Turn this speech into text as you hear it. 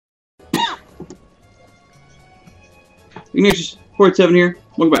Ignatius, Port 7 here.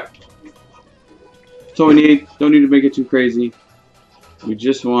 Welcome back. That's all we need. Don't need to make it too crazy. We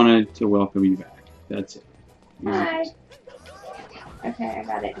just wanted to welcome you back. That's it. Hi. Okay, I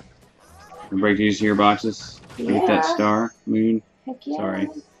got it. Break these here boxes. Yeah. Get that star moon. Heck yeah. Sorry.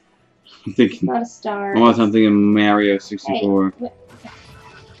 I'm thinking. It's not a star. I'm thinking Mario 64. Hey.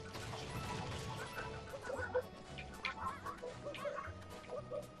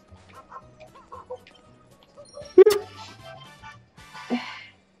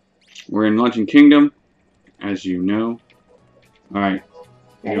 We're in Launching Kingdom, as you know. Alright,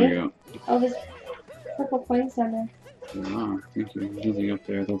 here Ready? we go. Oh, there's purple coins down there. Wow, thank you. There's nothing up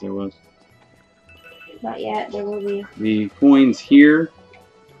there. I thought there was. Not yet. There will be. The coins here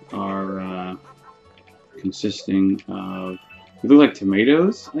are consisting of, they look like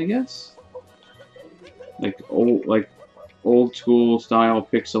tomatoes, I guess. Like old school style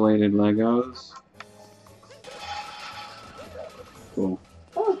pixelated Legos. Cool.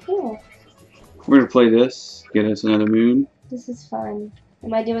 Oh, cool. We're gonna play this. Get us another moon. This is fun.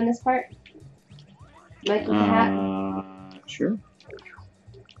 Am I doing this part? Like with the hat? Sure.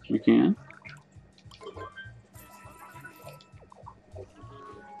 You can.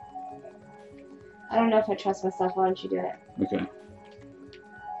 I don't know if I trust myself. Why don't you do it? Okay.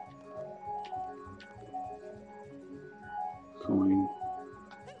 Coin.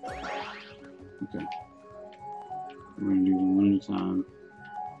 Okay. We're gonna do them one at a time.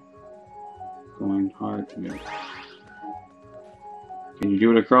 Coin, heart, no. Can you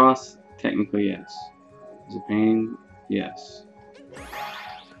do it across? Technically, yes. Is it pain? Yes.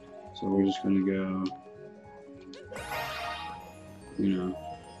 So we're just gonna go, you know.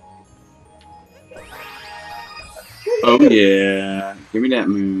 Oh yeah, give me that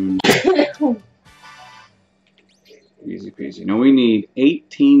moon. Easy peasy. Now we need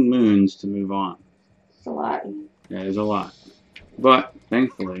 18 moons to move on. It's a lot. That is a lot. But,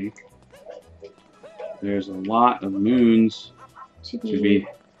 thankfully, there's a lot of moons to be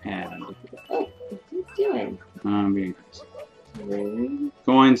had. Oh, what are you doing? I'm being crazy. Really?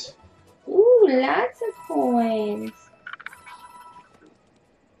 Coins. Ooh, lots of coins.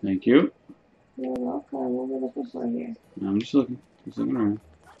 Thank you. You're welcome. What are we looking for here? I'm just looking. Just looking around.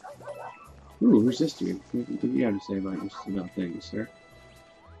 Ooh, who's this dude? What do you have to say about things, sir?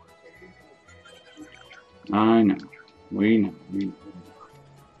 I know. We know. We know.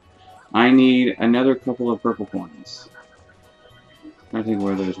 I need another couple of purple coins. I think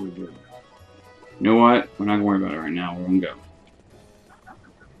where those would be. You know what? We're not going to worry about it right now. We're going to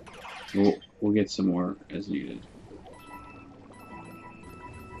go. We'll get some more as needed.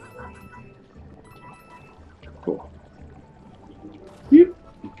 Cool. Yep.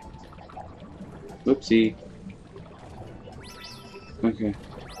 Whoopsie. Okay.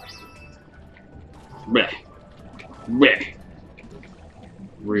 Bleh. Bleh.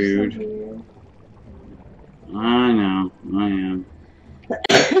 Rude. So I know. I am.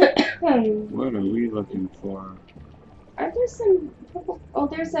 What are we looking for? Aren't there some purple? Oh,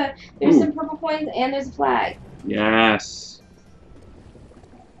 there's some purple coins and there's a flag. Yes.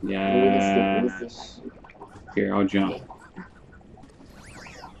 Let me Yes. Here, I'll jump.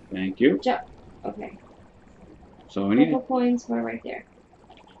 Thank you. Jump. Okay. So we need. Purple coins were right there.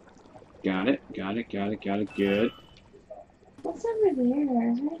 Got it. Got it. Got it. Got it. Good. What's over there? Is there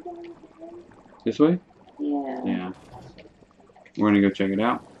anything over there? This way? Yeah. Yeah. We're gonna go check it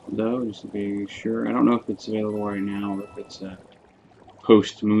out, though, just to be sure. I don't know if it's available right now or if it's a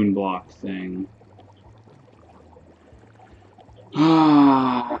post-moon block thing.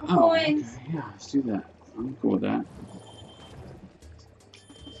 Ah, oh, okay. Coins. Yeah, let's do that. I'm cool with that.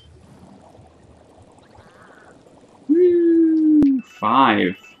 Woo!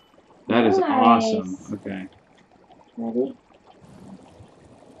 5. That is awesome. Okay. Ready?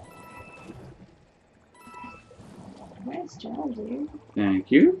 Nice job, dude. Thank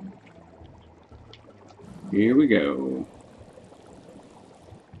you. Here we go.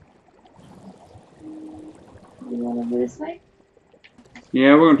 You want to go this way?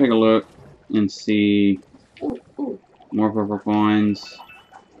 Yeah, we're gonna take a look and see. Ooh, ooh. More purple coins.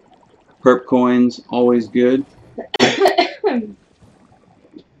 Perp coins, always good.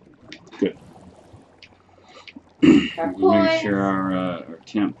 Good. Make sure our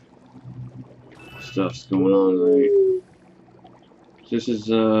temp stuff's going on right. This is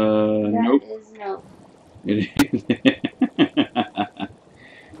nope. That is no. It is.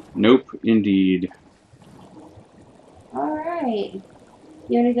 Nope, indeed. Alright.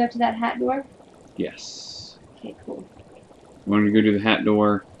 You want to go to that hat door? Yes. Okay, cool. We're going to go to the hat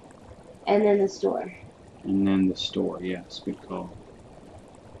door. And then the store. And then the store, yes. Good call.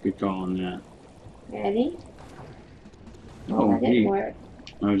 Good call on that. Ready? Oh, that didn't work.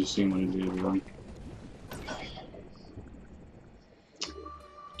 I was just seeing what it did. Really.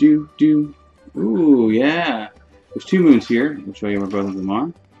 Do. Ooh, yeah. There's 2 moons here. I'll show you where both of them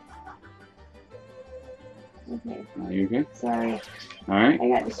are. Okay. Are you okay? Sorry. Alright. I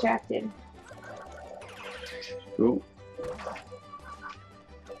got distracted. Cool.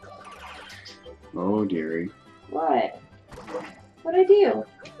 Oh, dearie. What? What'd I do?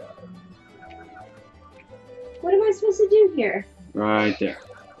 What am I supposed to do here? Right there.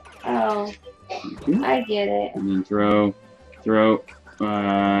 Oh, I get it. And then throw.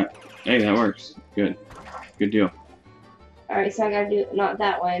 Hey, that works. Good. Good deal. Alright, so I gotta do not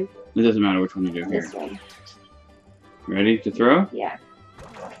that one. It doesn't matter which one you do here. This one. Ready to throw? Yeah.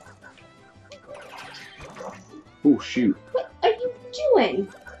 Oh, shoot. What are you doing?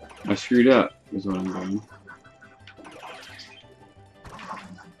 I screwed up, is what I'm doing.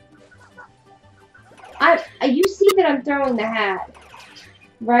 You see that I'm throwing the hat,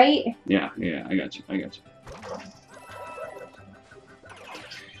 right? Yeah, I got you.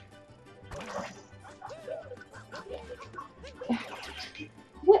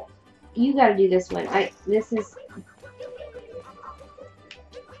 What? You gotta do this one. This is...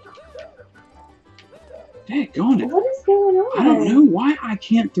 Daggone it. What is going on? I don't know why I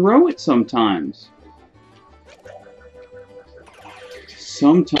can't throw it sometimes.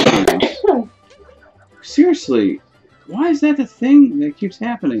 Seriously, why is that the thing that keeps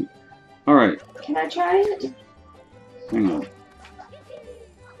happening? Alright. Can I try it? Hang on.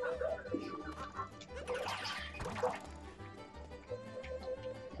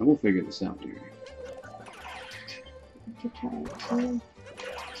 I will figure this out, dear. I could try it too.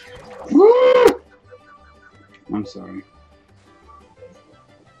 I'm sorry.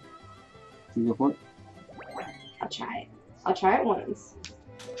 You go for it? I'll try it. I'll try it once.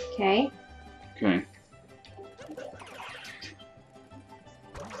 Okay? Okay.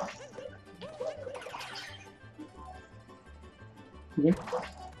 Okay.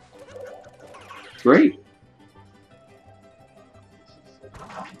 Great.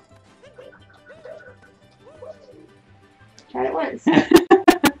 Tried it once.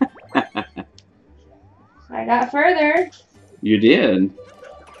 I got further. You did.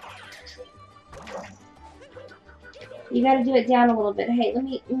 You gotta do it down a little bit. Hey, let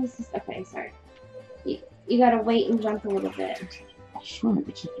me see. Okay, sorry. You gotta wait and jump a little bit. I swear,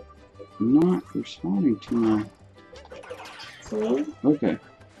 it's not responding to my... See? Okay.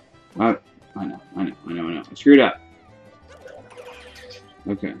 I know. I screwed up.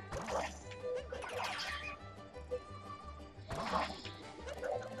 Okay.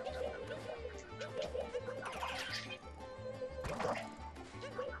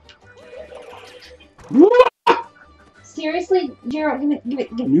 Seriously, Gerald, give it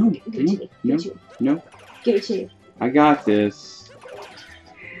to me. No. Give it to me. I got this.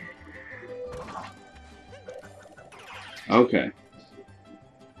 Okay.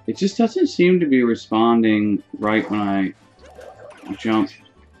 It just doesn't seem to be responding right when I jump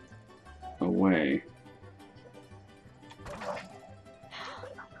away.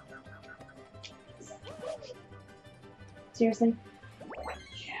 Seriously?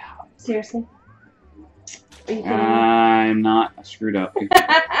 Yeah. Seriously? Are you kidding me? I'm not. I screwed up.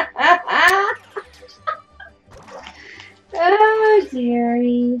 Oh,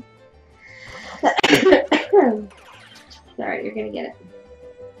 dearie. Sorry, you're gonna get it.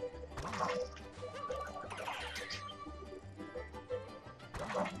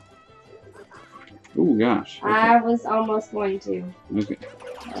 Oh gosh. Okay. I was almost going to. Okay.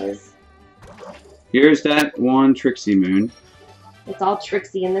 Was... Here's that one Trixie Moon. It's all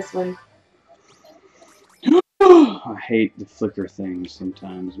tricksy in this one. I hate the flicker things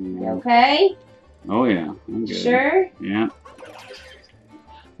sometimes. You okay? Oh yeah, I'm good. Sure? Yeah.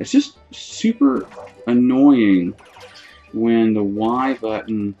 It's just super annoying when the Y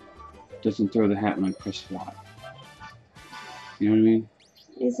button doesn't throw the hat when I press Y. You know what I mean?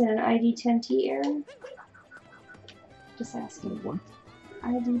 Is it an ID10T error? Just asking. What?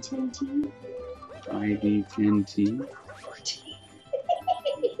 ID10T? ID10T?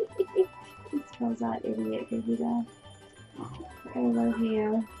 It spells out idiot, baby doll. Oh, I love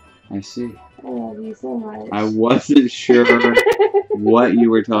you. I see. I love you so much. I wasn't sure what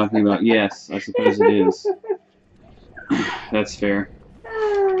you were talking about. Yes, I suppose it is. That's fair. Ah,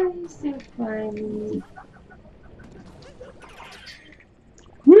 you're so funny.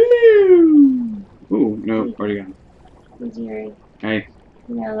 Woo! Ooh, no, already gone. Hey, Jerry. Hey.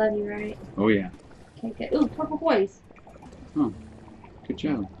 You know I love you, right? Oh yeah. Okay, good. Ooh, purple coins. Oh, good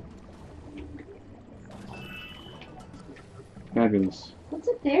job. Fabulous. What's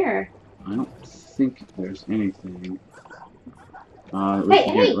up there? I don't think there's anything. That we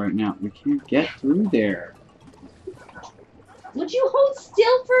can get right now. We can't get through there. Would you hold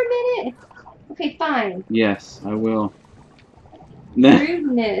still for a minute? Okay, fine. Yes, I will.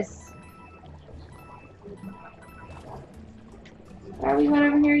 Rudeness. Are we going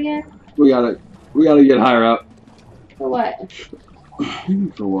over here yet? We gotta get higher up. For what?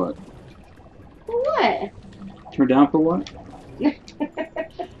 For what? For what? Turn down for what?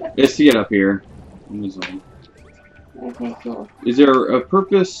 It's to get up here. Okay, cool. Is there a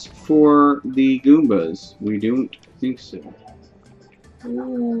purpose for the Goombas? We don't think so.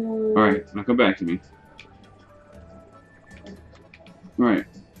 Alright, now come back to me. Alright.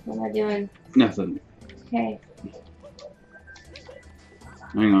 What am I doing? Nothing. Okay.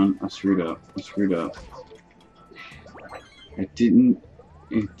 Hang on, I screwed up. I didn't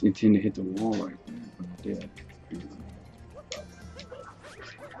intend to hit the wall right there, but I did.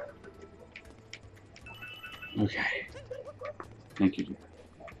 Okay. Thank you.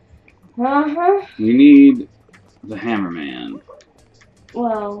 Uh-huh. We need the Hammerman.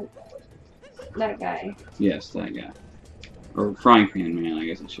 Well, that guy. Yes, that guy. Or Frying Pan Man, I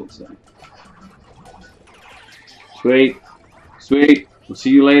guess I should say. Sweet. Sweet. We'll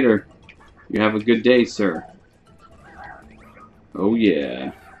see you later. You have a good day, sir. Oh,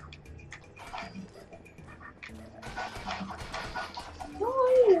 yeah.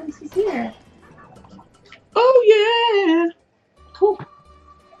 Oh, yeah, this is here. Oh, yeah. Cool.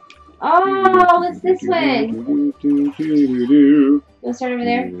 Oh, it's this one. You want to start over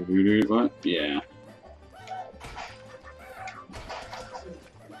there? What? Yeah.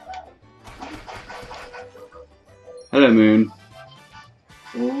 Hello, Moon.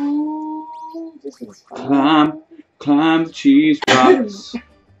 Ooh, this one's fun. Climb the cheese rocks.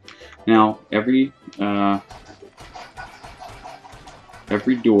 Now, every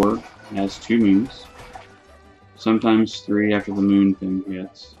door has 2 moons. Sometimes 3 after the moon thing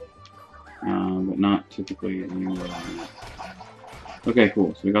hits. But not typically anywhere on that. Okay,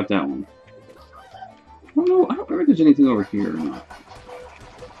 cool. So we got that one. I don't remember if there's anything over here or not.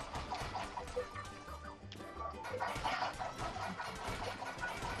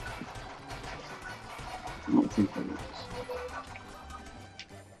 I don't think there is.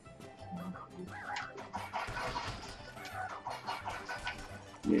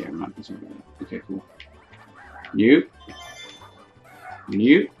 Yeah, I'm not concerned with that. Okay, cool. Nope.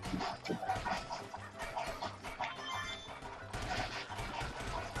 Nope.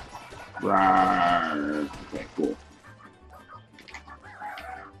 Rawr. Okay, cool.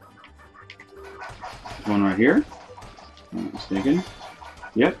 There's one right here. If I'm not mistaken.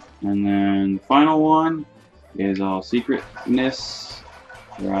 Yep. And then the final one is all secretness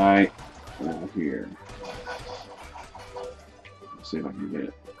right over here. Let's see if I can get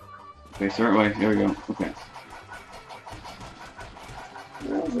it. Okay, start away. There we go. Okay.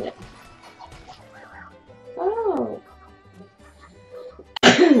 Where is it? Oh.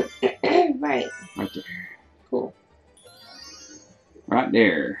 Right. Right there. Cool. Right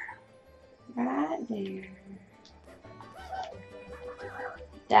there. Right there.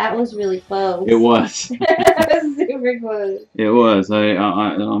 That was really close. It was. That was super close. It was. I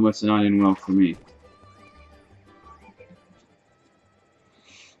almost not in well for me.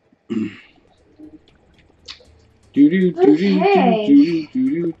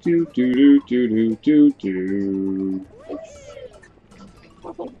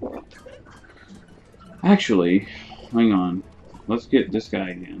 Actually, hang on. Let's get this guy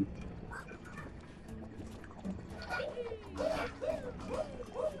again.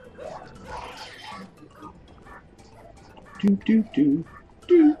 We can't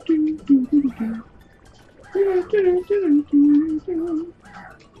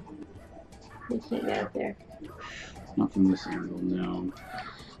get up there. Not from this angle, no.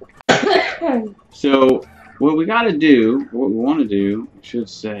 So, what we gotta do, what we want to do, I should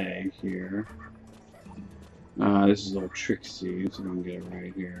say here. This is a little tricksy, so I'm gonna get it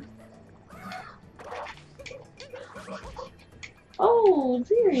right here. Oh,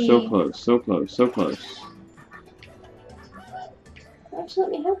 dearie. So close, so close, so close. Why don't you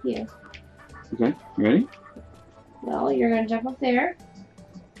let me help you? Okay, you ready? No, you're gonna jump up there.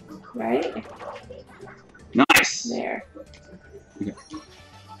 Right? Nice! There. Okay.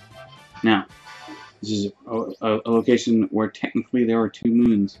 Now, this is a location where technically there are 2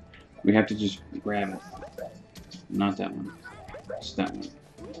 moons. We have to just grab it. Not that one. Just that one.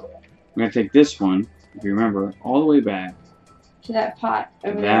 We're going to take this one, if you remember, all the way back. To that pot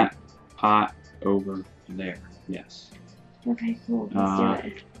over there. That pot over there. Yes. Okay, cool. Let's do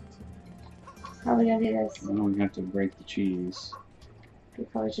it. How are we gonna do this? Well, we have to break the cheese. We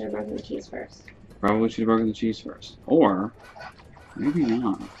probably should have broken the cheese first. Probably should have broken the cheese first. Or, Maybe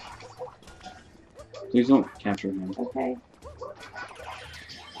not. Please don't capture him. Okay.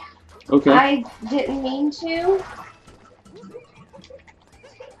 Okay. I didn't mean to.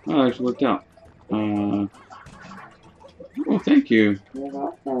 Oh, that actually worked out. Well, thank you. You're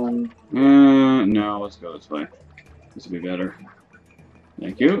welcome. No, let's go this way. This will be better.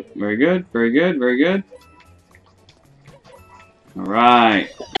 Thank you. Very good. Very good. Very good. All right.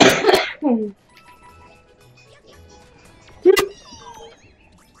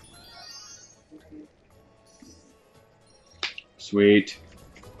 Sweet.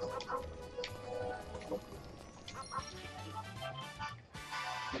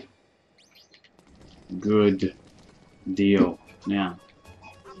 Good deal. Now.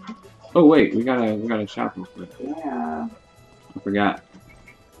 Oh wait, we gotta shop real quick. Yeah. I forgot.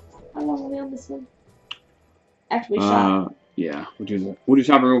 How long are we on this one? After we shop. Yeah. We'll do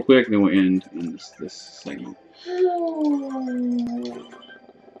shopping real quick, and then we'll end this segment.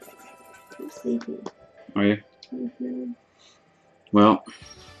 I'm sleepy. Are you? Mm-hmm. Well,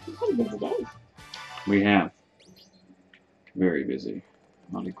 It's been a busy day. we have. Very busy.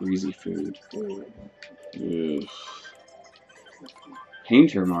 A lot of greasy food. Ugh.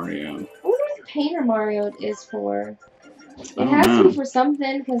 Painter Mario. I wonder what the Painter Mario is for. It I don't has to know. be for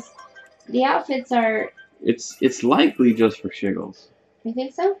something, because the outfits are... It's likely just for shiggles. You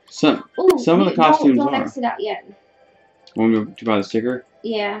think so? Some Ooh, of the costumes don't are. exit out yet. Want to buy the sticker?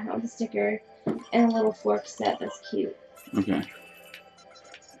 Yeah, I want the sticker and a little fork set. That's cute. Okay.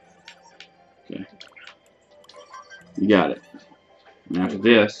 Okay. You got it. And after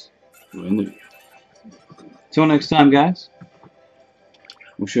this, we'll end the video. Till next time, guys.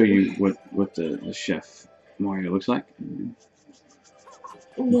 We'll show you what the Chef Mario looks like.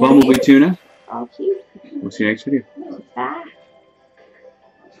 Bumblebee tuna. All cute. We'll see you next video. Bye.